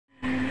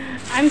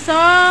I'm so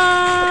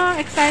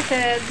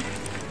excited.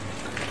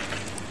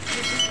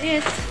 This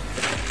is it.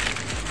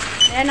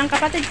 Ayan ang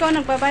kapatid ko,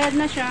 nagbabayad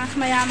na siya.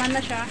 Mayaman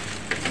na siya.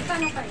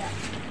 Paano kaya?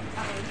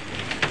 Okay.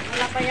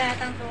 Wala pa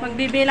yatang to.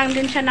 Magbibilang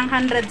din siya ng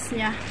hundreds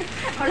niya.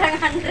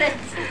 Walang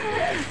hundreds.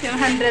 Yung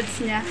hundreds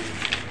niya.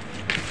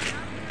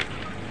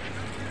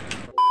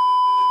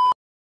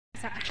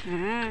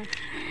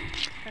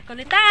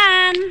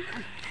 Kakulitan!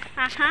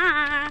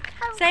 Aha!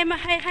 Say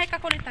hi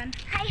kakulitan.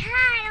 Hi,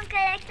 ang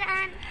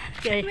kakulitan.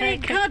 May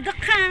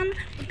godokan.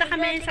 Punta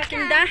kami sa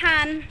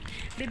tindahan.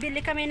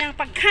 Bibili kami ng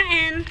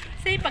pagkain.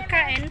 Say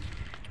pagkain.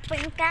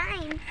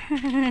 Pagkain.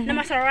 Na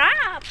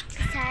masarap.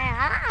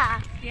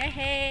 Sarap. Yay!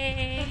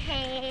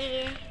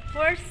 Hey.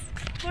 Where's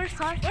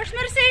Mercy? Where's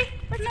Mercy?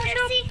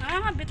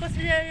 Ah, because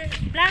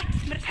black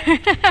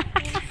Mercy.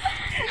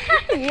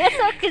 Yes,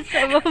 okay,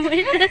 sama mo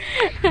yun.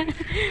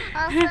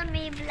 Also,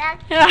 may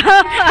black.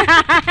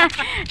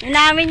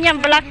 Namin niya,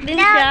 black din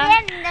siya.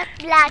 Namin, not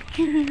black.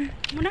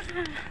 Muna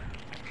ka.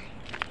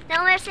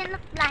 No, Mercy,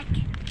 not black.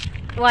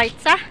 White,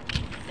 sa?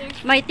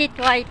 Yes. My teeth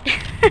white.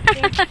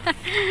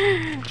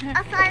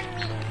 Also,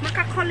 me.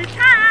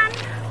 Makakulitan.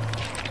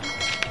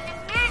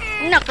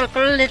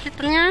 Nakukulit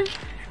ito niya.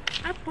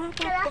 Apo, ni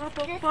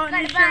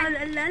siya,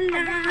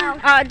 lalala.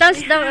 Ah,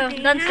 dance daw,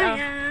 dance daw.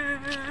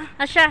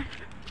 Asya,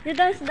 you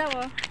dance daw.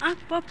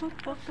 Apo,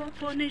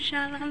 ni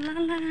siya,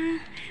 lalala.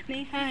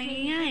 Ni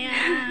hayaya.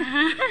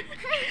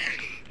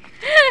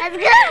 Let's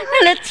go.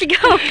 Let's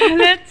go.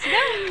 Let's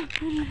go.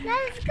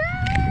 Let's go.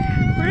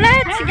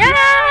 Let's go.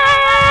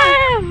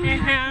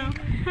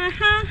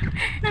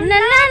 La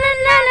la la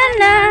la la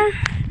la.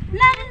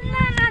 La la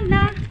la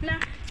la la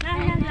la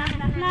la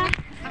la la.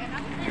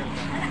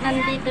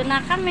 Nandito na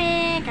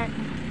kami.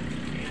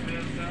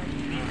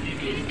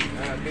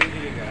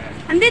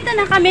 Andito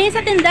na kami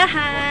sa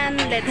tindahan.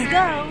 Let's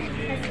go.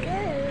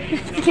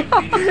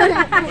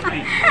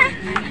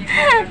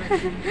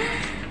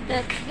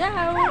 Let's go.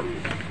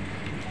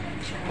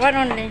 One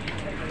only.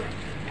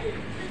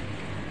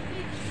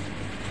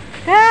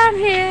 Come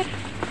here.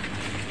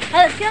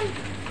 Yun.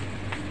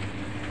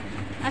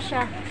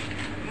 Asya.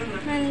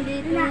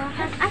 Nandito na.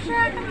 Asya,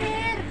 come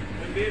here.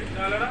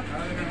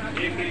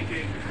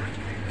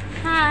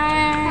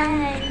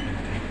 Hi.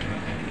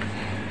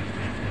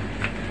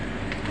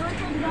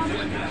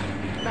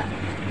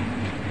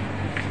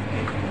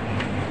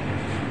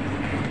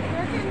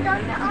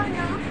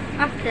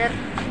 After.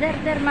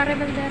 There,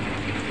 Maribel there.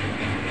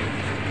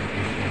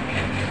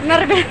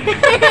 Maribel.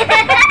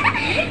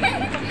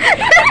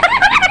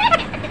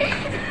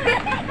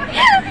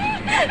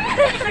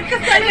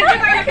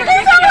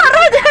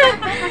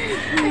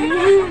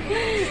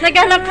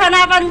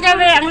 Naghanap-hanapan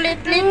kami. Ang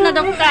lit-lit na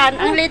duktan.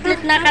 Ang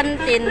lit-lit na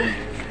kantin.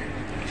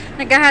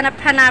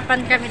 Naghahanap-hanapan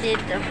kami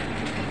dito.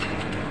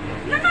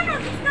 No,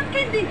 that's not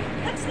candy.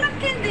 That's not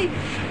candy.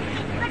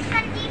 What's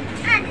candy?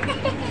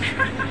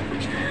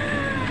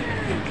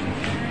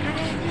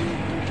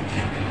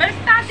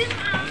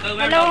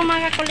 Hello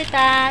mga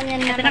kakulitan.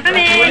 Yan Ito na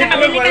kami.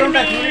 Nakabili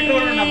kami.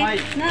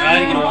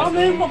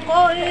 Nakabili po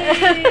ko.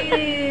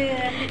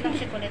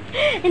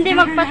 Hindi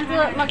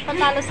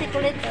magpatalo si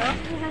kulit. Oh.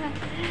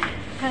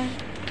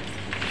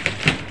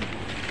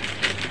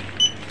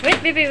 Wait,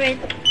 baby, wait.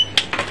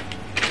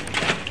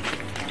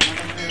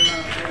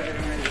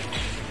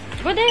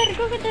 Go there,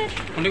 go there.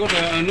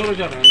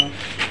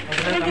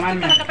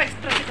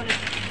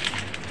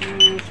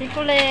 Si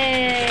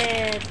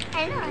kulit.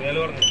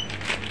 Hello.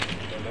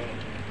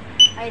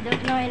 I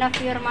don't know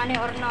enough your money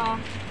or no.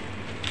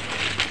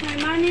 My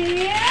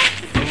money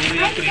is...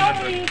 I'm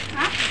sorry.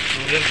 Huh?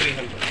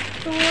 300.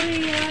 2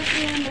 real,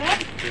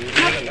 300? 2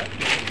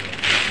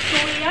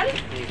 real?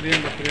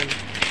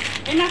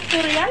 300. Enough 2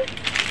 real?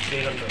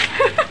 300.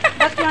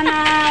 That one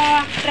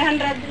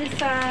 300 is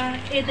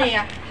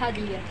idea.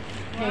 Hadiah.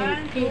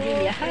 1, 2,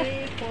 3,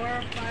 Hadiah. 4,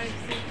 5,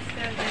 6,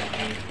 7,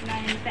 8,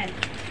 9,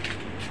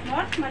 10.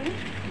 More money?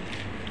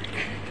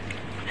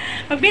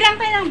 Magbilang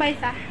tayo ng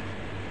baysa.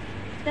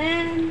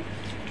 10, 11, 12,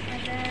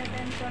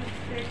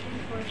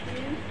 13,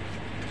 14,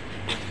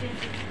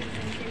 15, 16,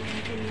 17,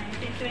 18,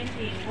 19,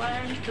 20.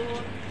 1, 2,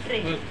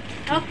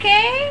 3.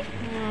 Okay?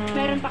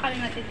 Meron pa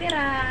kami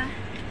matitira.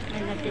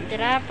 May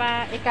natitira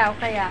pa. Ikaw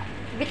kaya.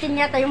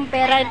 Bitin yata yung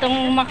pera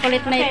itong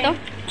makulit na ito.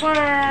 For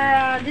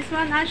this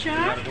one,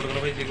 Asha?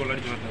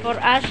 For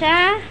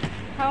Asha,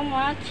 how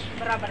much?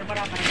 Barabar.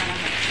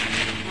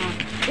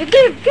 You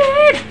give.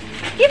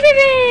 Give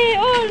baby.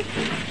 All.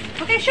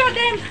 Okay, show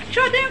them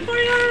for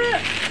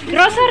your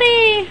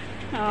Grocery.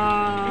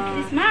 This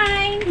is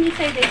mine. You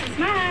say this is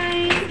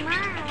mine.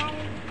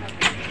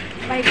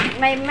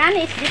 My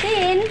money is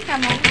bitin.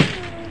 Come on.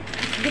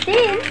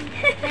 Bitin.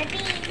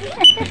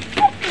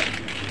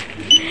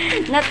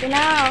 Not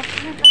enough.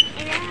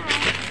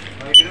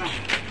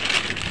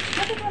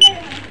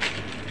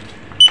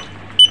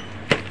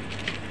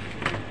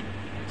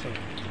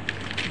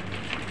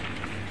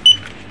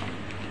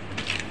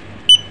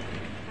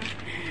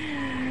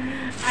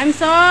 I'm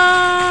so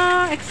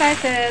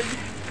excited.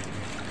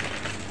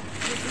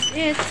 This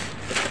is it.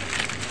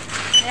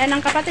 Ayan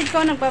ang kapatid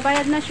ko,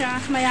 nagbabayad na siya.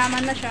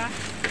 Mayaman na siya.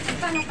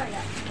 Paano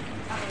kaya?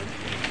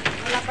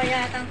 Wala pa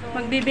yata to.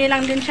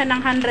 Magbibilang din siya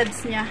ng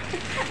hundreds niya.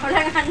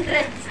 Walang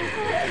hundreds.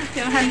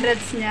 Yung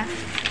hundreds niya.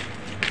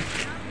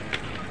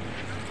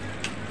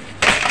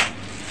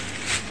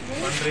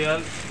 1 real,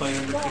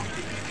 550.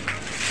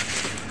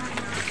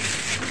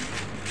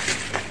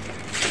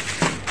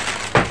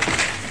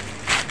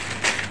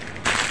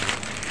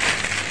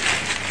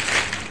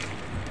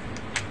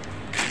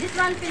 This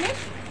one finish?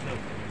 No.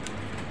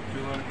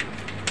 You want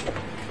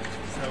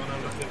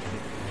 750.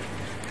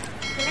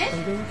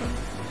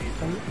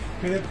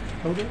 Finish?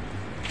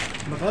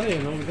 बता रहे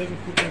हैं ना इधर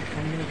कुछ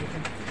हमने देखा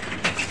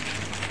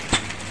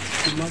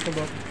कितना तो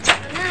बात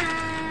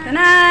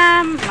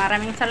Tanam!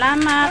 Maraming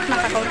salamat,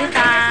 mga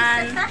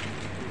kaulitan.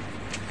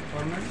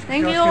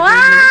 Thank you.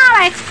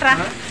 Wow! Extra.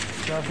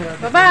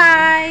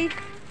 Bye-bye.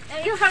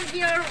 You hold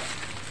your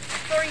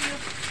for you.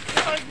 You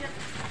hold your.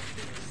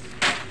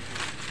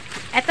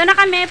 Eto na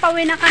kami,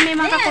 pauwi na kami,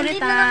 mga Ayan,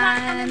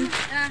 kakulitan.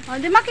 O,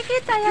 di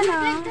makikita yan, o.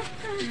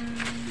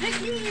 Like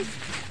this.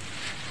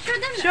 Show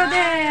them. Show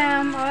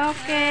them.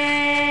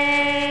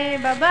 Okay.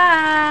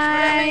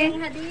 Bye-bye.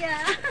 Maraming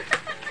hadiah.